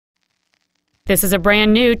This is a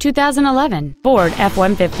brand new 2011 Ford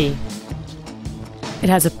F-150. It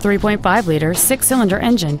has a 3.5-liter six-cylinder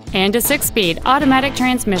engine and a 6-speed automatic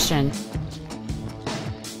transmission.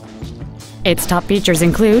 Its top features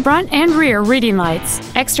include front and rear reading lights,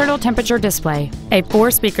 external temperature display, a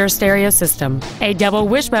 4-speaker stereo system, a double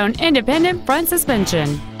wishbone independent front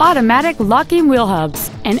suspension, automatic locking wheel hubs,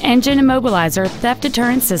 an engine immobilizer theft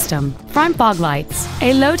deterrent system, front fog lights,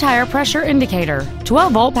 a low tire pressure indicator,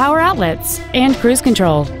 12-volt power outlets, and cruise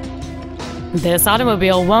control. This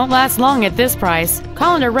automobile won't last long at this price.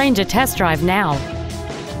 Call and arrange a test drive now.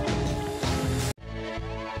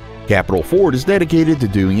 Capital Ford is dedicated to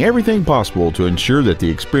doing everything possible to ensure that the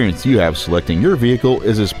experience you have selecting your vehicle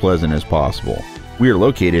is as pleasant as possible. We are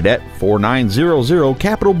located at 4900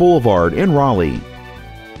 Capital Boulevard in Raleigh.